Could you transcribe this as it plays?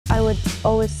would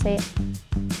always say,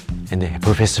 and then,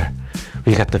 Professor,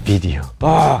 we got the video.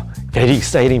 Oh, very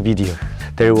exciting video.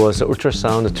 There was an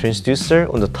ultrasound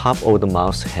transducer on the top of the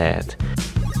mouse head.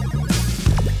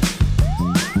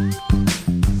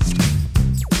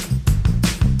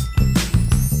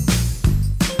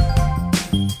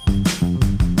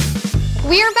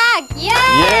 We're back!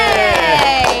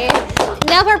 Yay!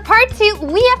 Now for part 2,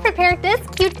 we have prepared this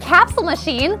cute capsule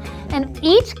machine, and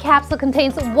each capsule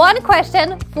contains one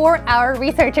question for our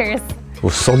researchers. Oh,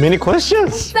 so many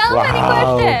questions! So many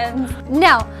questions!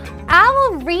 Now, I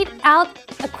will read out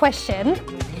a question,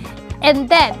 and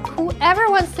then whoever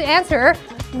wants to answer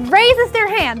raises their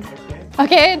hand.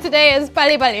 Okay, today is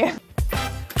빨리빨리.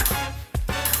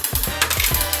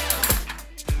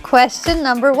 Question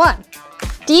number 1.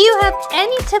 Do you have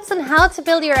any tips on how to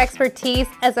build your expertise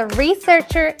as a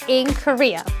researcher in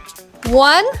Korea?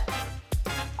 1,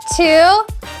 2,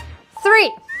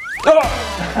 3.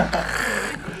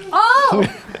 Oh!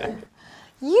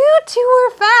 You two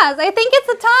were fast. I think it's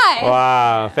a tie.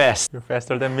 Wow, fast. You're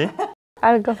faster than me?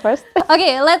 I'll go first.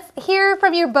 Okay, let's hear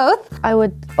from you both. I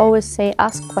would always say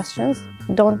ask questions.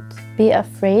 Don't be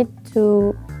afraid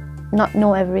to not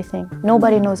know everything.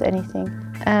 Nobody knows anything.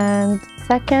 And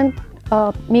second,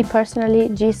 me personally,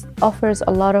 GIST offers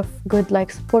a lot of good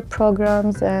support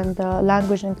programs and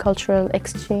language and cultural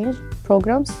exchange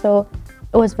programs. So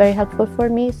it was very helpful for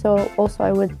me. So also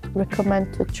I would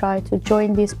recommend to try to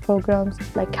join these programs,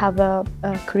 like have a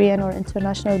Korean or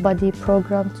international buddy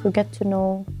program to get to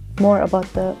know more about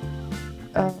the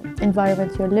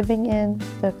environment you're living in,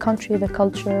 the country, the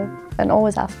culture, and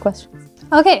always ask questions.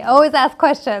 Okay, always ask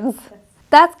questions.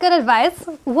 That's good advice.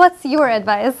 What's your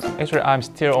advice? Actually, I'm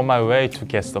still on my way to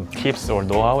get some tips or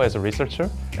know-how as a researcher.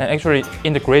 And actually,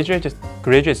 in the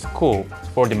graduate school,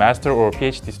 for the master or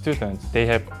PhD students, they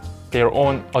have their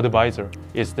own advisor.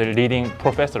 It's the leading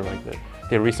professor like that,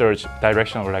 the research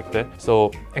direction like that.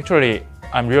 So actually,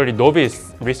 I'm really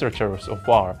novice researcher so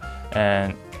far.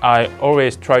 And I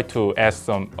always try to ask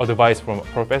some advice from a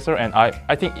professor. And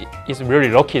I think it's really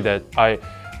lucky that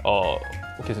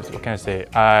what can I say?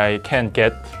 I can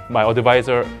get my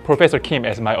advisor, Professor Kim,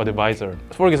 as my advisor.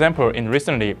 For example,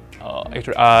 recently,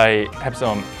 actually, I have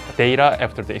some data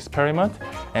after the experiment,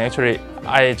 and actually,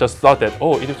 I just thought that,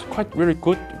 oh, it is quite really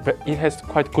good. It has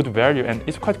quite good value, and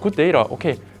it's quite good data.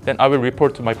 Okay, then I will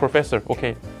report to my professor.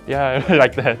 Okay, yeah,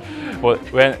 like that. But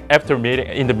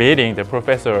in the meeting, the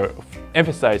professor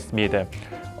emphasized me that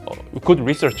a good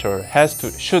researcher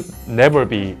should never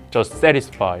be just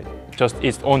satisfied just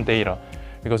its own data.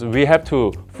 Because we have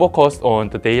to focus on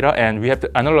the data and we have to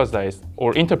analyze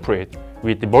or interpret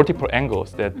with the multiple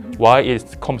angles that why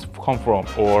it comes from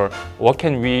or what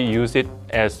can we use it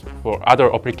as for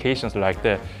other applications like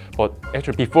that. But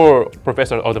actually before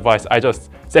professor advice, I just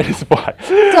satisfied.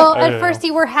 So at first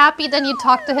you were happy, then you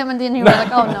talked to him and then you were like,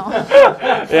 oh no.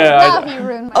 Yeah, now he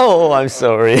ruined my Oh, I'm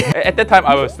sorry. At that time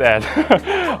I was sad.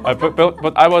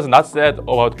 but I was not sad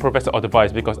about professor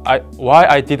advice because why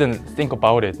I didn't think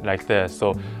about it like that.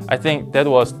 So I think that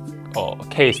was a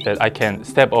case that I can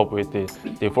step up with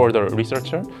the further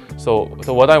researcher. So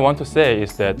what I want to say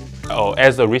is that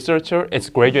as a researcher, as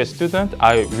a graduate student,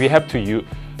 we have to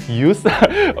use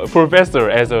a professor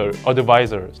as an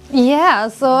advisor. Yeah,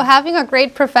 so having a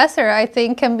great professor, I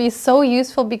think, can be so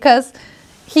useful because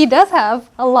he does have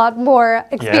a lot more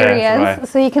experience, right.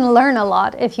 So you can learn a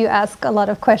lot if you ask a lot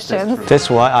of questions. That's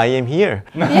why I am here.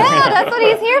 Yeah, that's what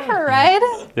he's here for,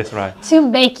 right? That's right. To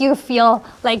make you feel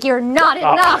like you're not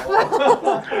enough.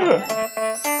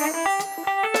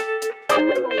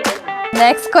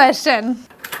 Next question.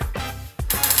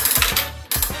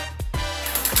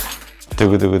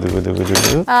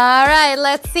 All right,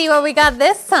 let's see what we got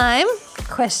this time.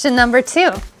 Question number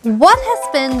 2. What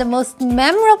has been the most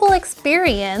memorable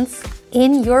experience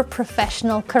in your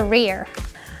professional career?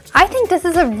 I think this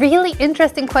is a really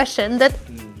interesting question that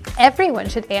everyone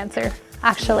should answer,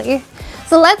 actually.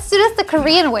 So let's do this the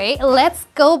Korean way. Let's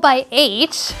go by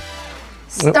age.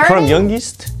 From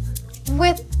youngest?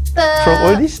 With the From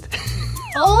oldest?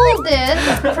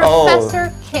 oldest,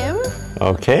 Professor Kim.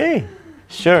 Okay,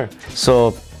 sure.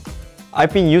 So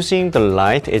I've been using the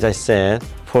light, as I said,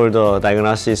 for the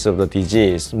diagnosis of the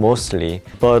disease mostly.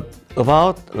 But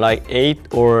about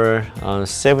 8 or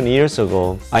 7 years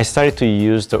ago, I started to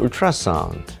use the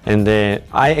ultrasound. And then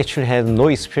I actually had no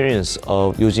experience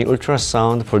of using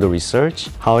ultrasound for the research.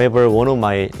 However, one of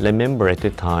my lab members at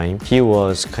the time, he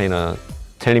was kind of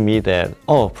telling me that,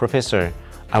 oh, professor,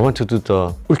 I want to do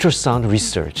the ultrasound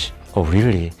research. Oh,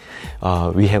 really?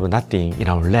 We have nothing in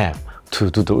our lab to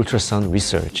do the ultrasound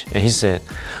research. And he said,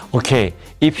 okay,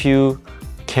 if you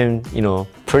can,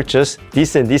 purchase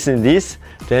this and this and this,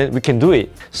 then we can do it.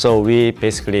 So we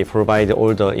basically provided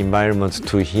all the environment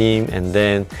to him, and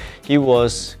then he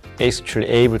was actually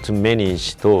able to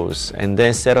manage those and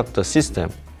then set up the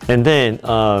system. And then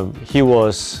he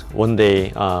was one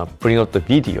day bring up the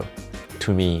video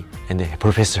to me, and then,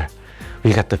 Professor,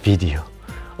 we got the video.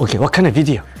 Okay, what kind of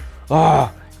video?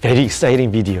 Oh, very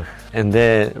exciting video. And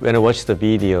then when I watched the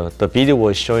video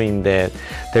was showing that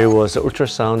there was an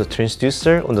ultrasound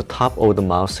transducer on the top of the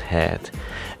mouse head.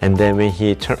 And then when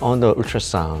he turned on the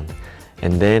ultrasound,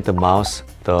 and then the mouse,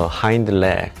 the hind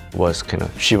leg was kind of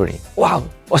shivering. Wow,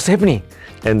 what's happening?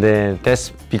 And then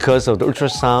that's because of the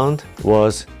ultrasound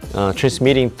was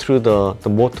transmitting through the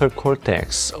motor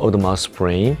cortex of the mouse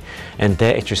brain, and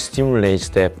that actually stimulates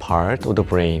that part of the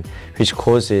brain which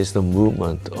causes the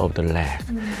movement of the leg.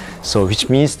 So which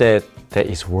means that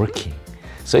is working.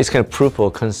 So it's kind of proof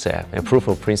of concept and proof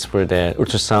of principle that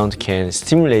ultrasound can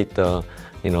stimulate the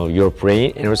your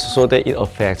brain, and also so that it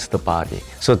affects the body.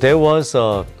 So that was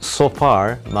so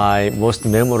far my most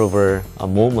memorable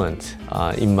moment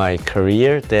in my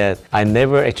career, that I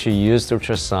never actually used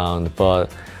ultrasound,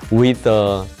 but with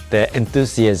the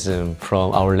enthusiasm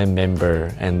from our lab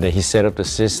member, and then he set up the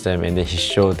system, and then he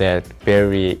showed that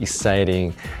very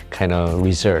exciting kind of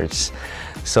results.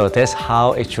 So that's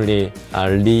how actually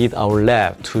lead our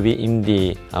lab to be in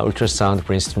the ultrasound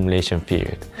brain stimulation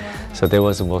field. Wow. So that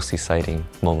was the most exciting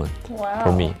moment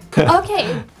for me.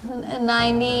 Okay,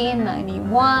 90,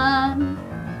 91,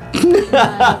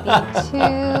 92,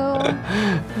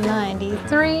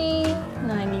 93,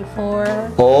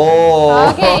 94.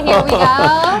 Oh! Okay, here we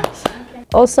go.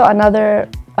 Also, another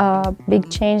big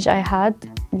change I had,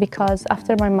 because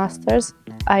after my master's,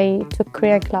 I took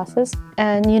Korean classes,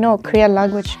 and Korean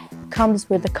language comes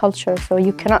with the culture, so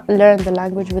you cannot learn the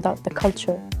language without the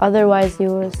culture. Otherwise, you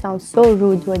will sound so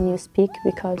rude when you speak,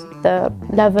 because the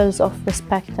levels of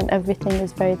respect and everything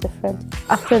is very different.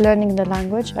 After learning the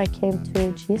language, I came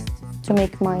to GIST to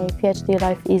make my PhD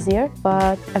life easier,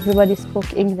 but everybody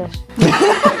spoke English.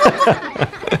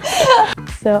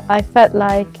 So I felt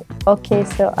like, okay,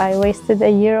 so I wasted a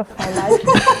year of my life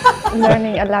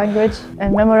learning a language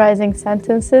and memorizing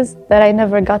sentences that I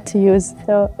never got to use.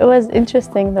 So it was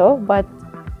interesting though, but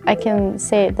I can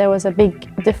say there was a big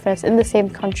difference in the same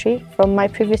country from my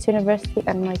previous university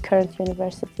and my current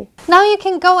university. Now you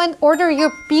can go and order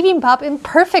your bibimbap in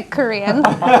perfect Korean.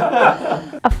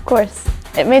 Of course,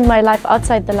 it made my life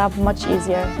outside the lab much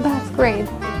easier. That's great.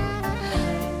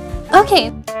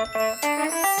 Okay.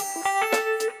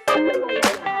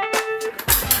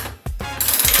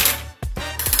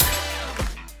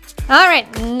 All right,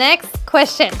 next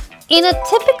question. In a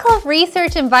typical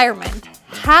research environment,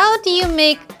 how do you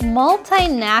make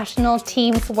multinational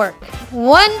teams work?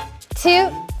 1, 2,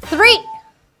 3.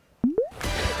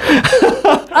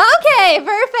 Okay,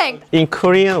 perfect. In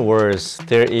Korean words,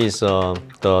 there is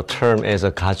the term as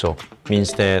a 가족,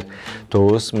 means that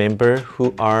those members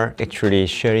who are actually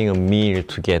sharing a meal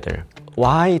together.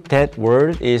 Why that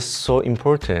word is so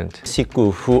important?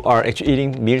 식구 who are actually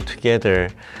eating meal together,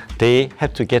 they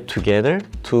have to get together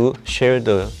to share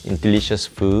the delicious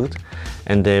food.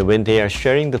 And then when they are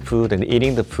sharing the food and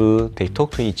eating the food, they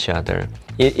talk to each other.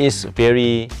 It is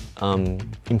very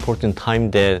important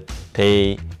time that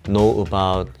they know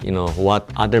about, what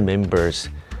other members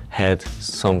had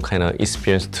some kind of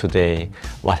experience today,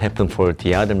 what happened for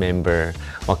the other member,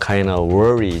 what kind of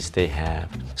worries they have.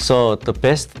 So the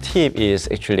best tip is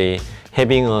actually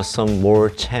having some more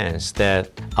chance that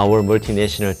our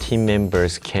multinational team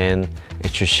members can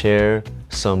actually share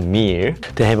some meal.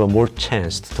 They have a more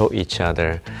chance to talk each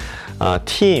other.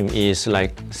 Team is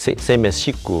like same as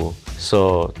식구.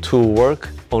 So to work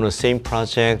on the same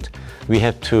project, we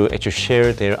have to actually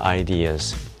share their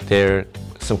ideas, their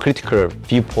some critical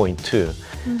viewpoint too.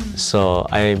 So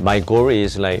my goal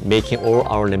is like making all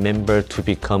our members to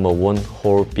become a one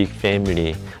whole big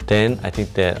family. Then I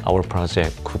think that our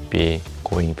project could be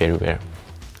going very well.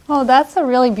 Oh, that's a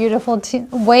really beautiful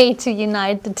way to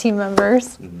unite the team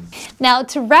members. Now,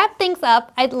 to wrap things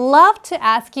up, I'd love to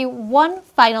ask you one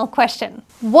final question.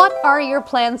 What are your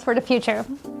plans for the future?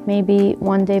 Maybe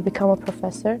one day become a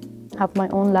professor, have my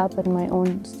own lab and my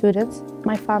own students,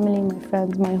 my family, my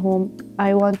friends, my home.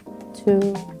 I want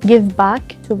to give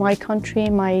back to my country,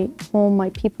 my home, my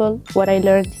people, what I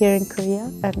learned here in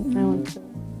Korea, and I want to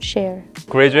share.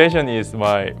 Graduation is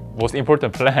my most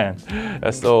important plan.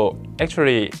 So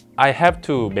actually, I have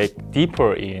to make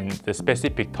deeper in the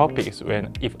specific topics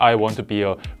if I want to be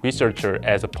a researcher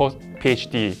as a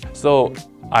PhD. So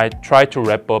I try to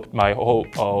wrap up my whole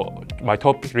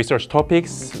research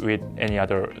topics with any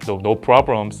other no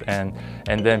problems, and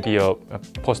then be a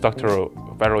postdoctoral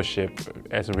fellowship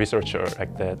as a researcher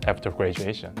like that after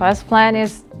graduation. First plan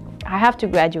is I have to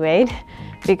graduate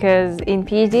because in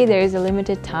PhD there is a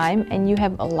limited time and you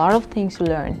have a lot of things to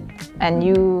learn, and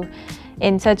you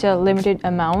in such a limited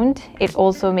amount it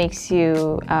also makes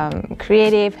you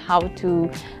creative, how to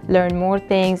learn more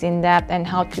things in depth and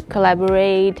how to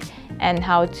collaborate and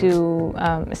how to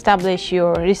establish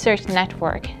your research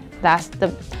network. That's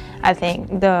I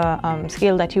think the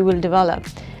skill that you will develop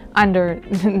under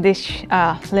this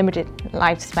limited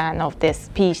lifespan of this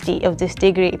PhD, of this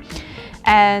degree.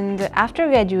 And after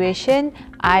graduation,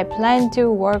 I plan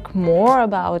to work more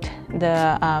about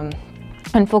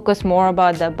and focus more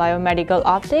about the biomedical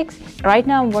optics. Right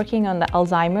now I'm working on the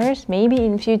Alzheimer's. Maybe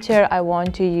in future I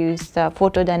want to use the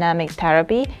photodynamic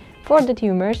therapy for the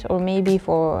tumors, or maybe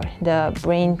for the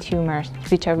brain tumors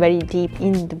which are very deep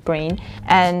in the brain,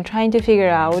 and trying to figure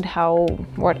out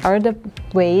what are the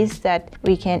ways that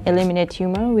we can eliminate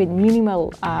tumor with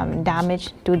minimal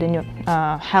damage to the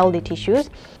healthy tissues.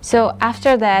 So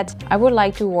after that, I would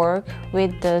like to work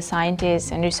with the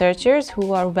scientists and researchers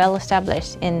who are well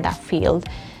established in that field,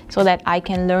 so that I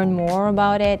can learn more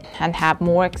about it and have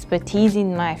more expertise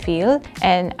in my field.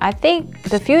 And I think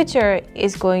the future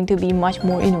is going to be much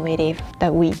more innovative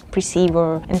than we perceive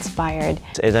or inspired.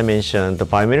 As I mentioned, the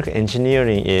biomedical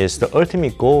engineering is the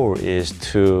ultimate goal is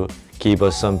to give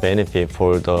us some benefit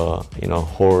for the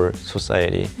whole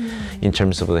society in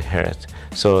terms of the health.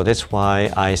 So that's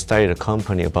why I started a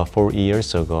company about 4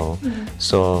 years ago.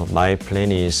 So my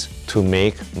plan is to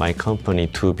make my company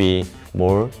to be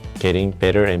getting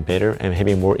better and better, and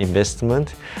having more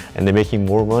investment, and then making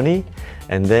more money,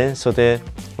 and then so that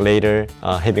later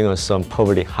having some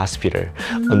public hospital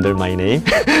under my name.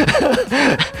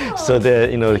 So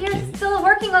that You're still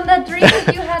working on that dream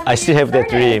that you had. I still have that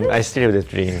dream. I still have that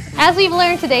dream. As we've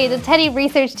learned today, the Teddy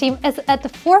research team is at the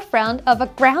forefront of a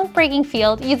groundbreaking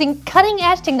field using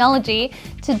cutting-edge technology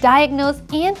to diagnose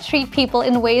and treat people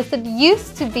in ways that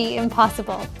used to be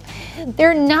impossible.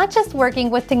 They're not just working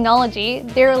with technology,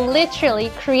 they're literally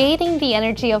creating the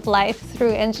energy of life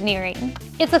through engineering.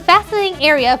 It's a fascinating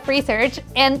area of research,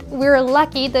 and we're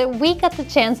lucky that we got the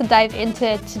chance to dive into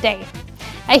it today.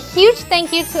 A huge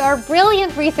thank you to our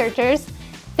brilliant researchers.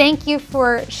 Thank you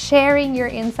for sharing your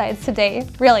insights today.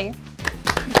 Really.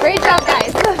 Great job,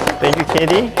 guys. Thank you,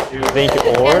 Katie. Thank you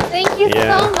all. And thank you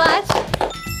so much